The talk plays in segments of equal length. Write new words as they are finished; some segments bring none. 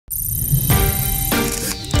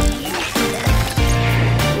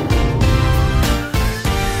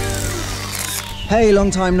Hey,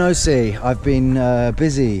 long time no see. I've been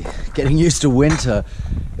busy getting used to winter.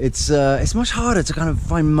 It's much harder to kind of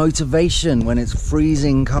find motivation when it's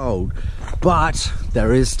freezing cold, but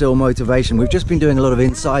there is still motivation. We've just been doing a lot of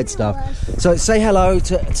inside stuff. So say hello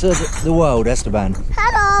to the world, Esteban.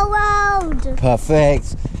 Hello, world.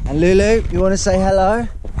 Perfect. And Lulu, you want to say hello?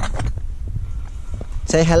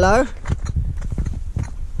 Say hello.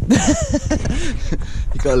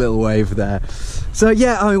 You got a little wave there. So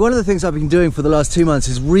yeah, I mean, one of the things I've been doing for the last 2 months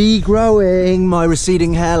is regrowing my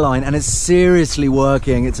receding hairline, and it's seriously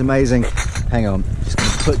working. It's amazing. Hang on, I'm just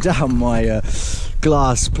gonna put down my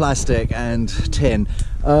glass, plastic and tin.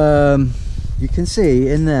 You can see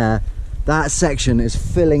in there, that section is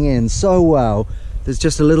filling in so well. There's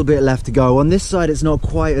just a little bit left to go. On this side, it's not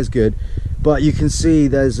quite as good, but you can see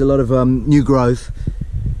there's a lot of new growth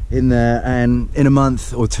in there, and in a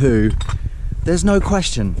month or two, there's no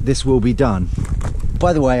question this will be done.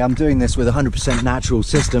 By the way, I'm doing this with a 100% natural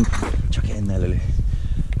system. Chuck it in there, Lily.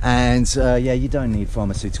 And yeah, you don't need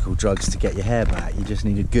pharmaceutical drugs to get your hair back. You just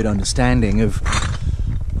need a good understanding of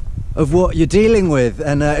what you're dealing with.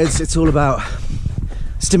 And it's all about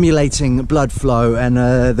stimulating blood flow. And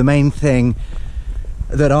the main thing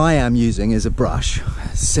that I am using is a brush.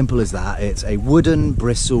 Simple as that. It's a wooden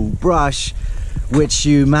bristle brush which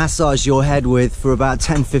you massage your head with for about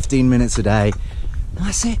 10-15 minutes a day.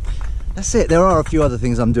 That's it. That's it. There are a few other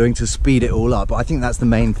things I'm doing to speed it all up, but I think that's the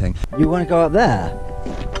main thing. You want to go up there?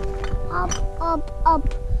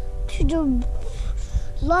 Up to the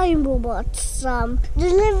lion robots. They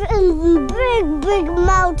live in big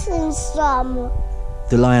mountains.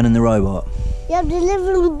 The lion and the robot. Yeah, they live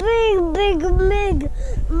in big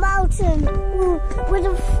mountain with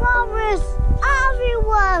a forest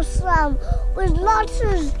everywhere, with lots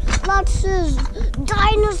of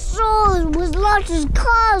dinosaurs, with lots of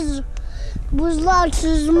cars, with lots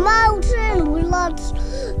of mountains, with lots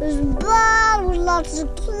of birds, with lots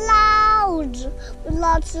of clouds, with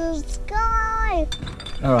lots of sky.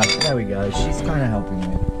 All right, there we go. She's kind of helping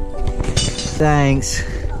me. Thanks.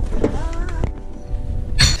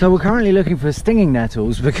 So we're currently looking for stinging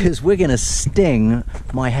nettles because we're going to sting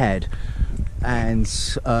my head, and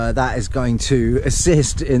that is going to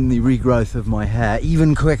assist in the regrowth of my hair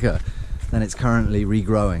even quicker than it's currently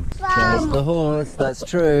regrowing. There's the horse, that's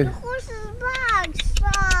true. The horse is back,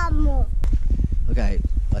 Okay,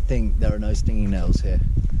 I think there are no stinging nettles here.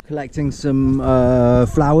 Collecting some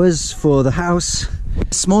flowers for the house.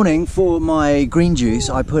 This morning for my green juice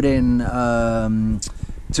I put in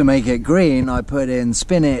to make it green, I put in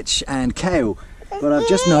spinach and kale, but I've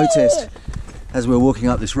just noticed as we're walking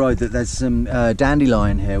up this road that there's some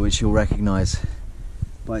dandelion here, which you'll recognise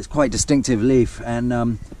by its quite distinctive leaf, and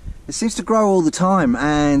it seems to grow all the time,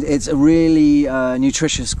 and it's a really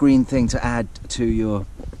nutritious green thing to add to your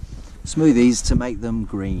smoothies to make them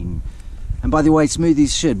green. And by the way,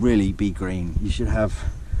 smoothies should really be green. You should have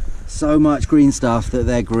so much green stuff that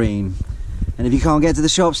they're green. And if you can't get to the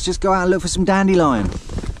shops, just go out and look for some dandelion.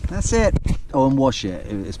 That's it. Oh, and wash it,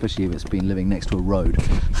 especially if it's been living next to a road.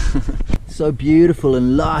 So beautiful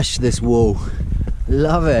and lush, this wall.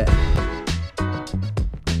 Love it.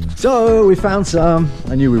 So we found some.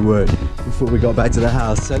 I knew we would before we got back to the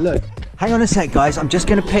house. So look, hang on a sec, guys. I'm just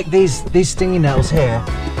going to pick these stingy nettles here.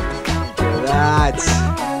 That's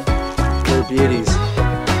little beauties.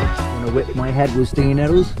 Want to whip my head with stingy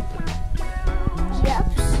nettles? Yep,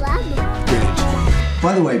 slam it.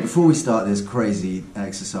 By the way, before we start this crazy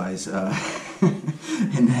exercise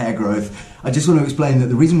in hair growth, I just want to explain that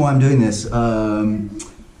the reason why I'm doing this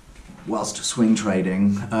whilst swing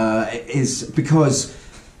trading is because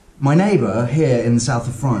my neighbour here in the south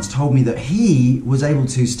of France told me that he was able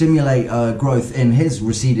to stimulate growth in his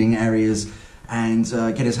receding areas and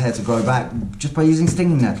get his hair to grow back just by using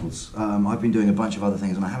stinging nettles. I've been doing a bunch of other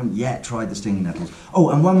things and I haven't yet tried the stinging nettles. Oh,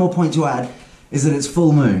 and one more point to add is that it's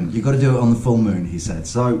full moon. You've got to do it on the full moon, he said.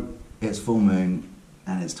 So it's full moon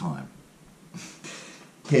and it's time.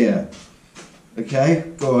 Here. Okay,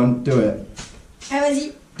 go on, do it. Ah,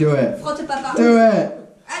 vas-y. Do it. Frotte papa. Do it.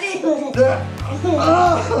 Allez.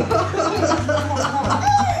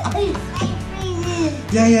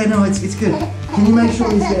 Yeah, no, it's good. Can you make sure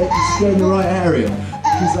he's getting the right area?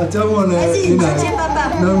 Because I don't want to, Vas-y, you know... soutiens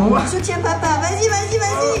papa. No more. Soutiens papa. Vas-y.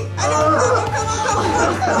 Allez, encore.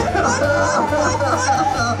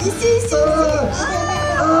 Ici.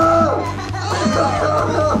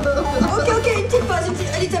 Ok, une petite pause,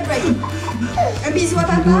 a little break. Un bisou à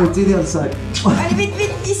papa. No, do the other side. Allez,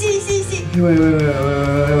 vite. Ici. Wait.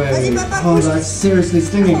 Vas-y, papa, Oh, bouge. that's seriously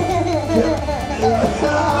stinging.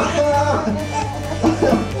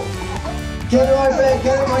 Get the right bit,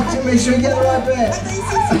 get the right bit. Make sure you get the right bit. Attends ici,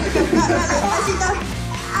 vas-y, là.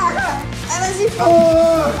 Vas-y,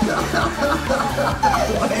 Oh!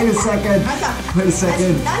 Wait a second. Wait a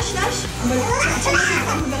second. Lâche. On va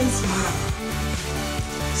vers ici.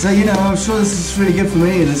 So, you know, I'm sure this is really good for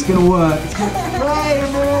me and it's gonna work. Wait a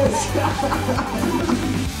minute!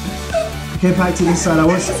 Okay, back to this side. I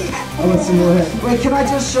want some more here. Wait, can I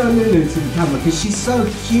just show Lulu to the camera? Because she's so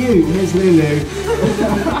cute. Here's Lulu.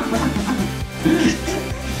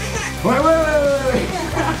 Wait.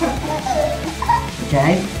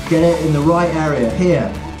 Okay, get it in the right area. Here.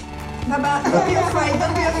 Baba, don't be afraid.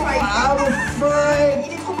 I'm afraid.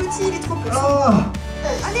 Il est trop petit, Oh.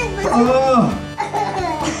 Allez, vas-y. Oh.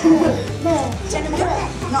 Tiens le mur.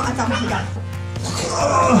 Non, attends, regarde.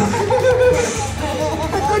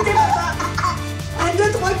 Pas de côté, papa. 1,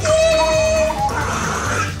 2, 3,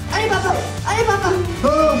 Allez, papa. Oh.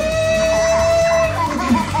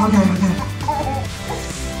 Okay.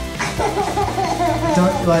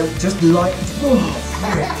 Don't just like. Oh.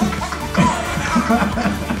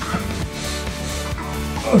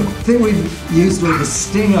 I think we've used all the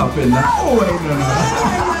sting up in that. Oh wait, no.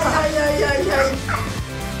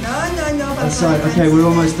 Non, papa. That's right. Okay, we're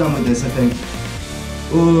almost done with this, I think.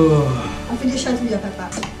 Oh. On fait des chatouilles à papa.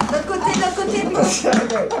 L'autre côté.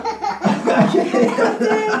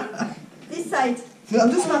 This side.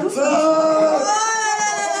 Doucement. Oh là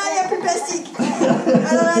là, il n'y a plus de plastique.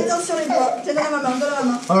 Alors attention les doigts. Tiens, dans la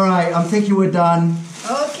main. All right, I'm thinking we're done.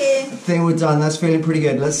 Okay. I think we're done. That's feeling pretty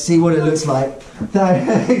good. Let's see what it looks like.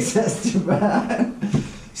 Thanks, that's too bad.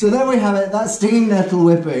 So there we have it. That's stinging nettle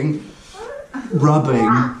whipping, rubbing.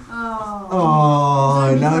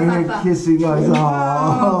 Oh, now you're kissing, guys.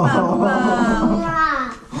 Oh.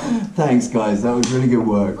 Thanks, guys. That was really good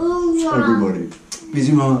work, everybody.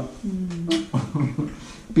 Bisous, mama.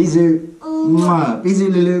 Bisous. Mwah. Bisous,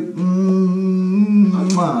 Lulu.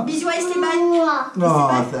 Mwah. Bisous à Esteban.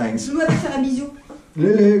 Oh, thanks. Lulu va faire un bisou.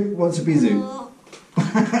 Lulu wants a bisou.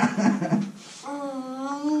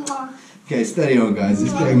 Okay, steady on, guys.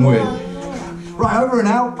 It's getting weird. Right, over and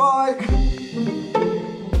out. Bye.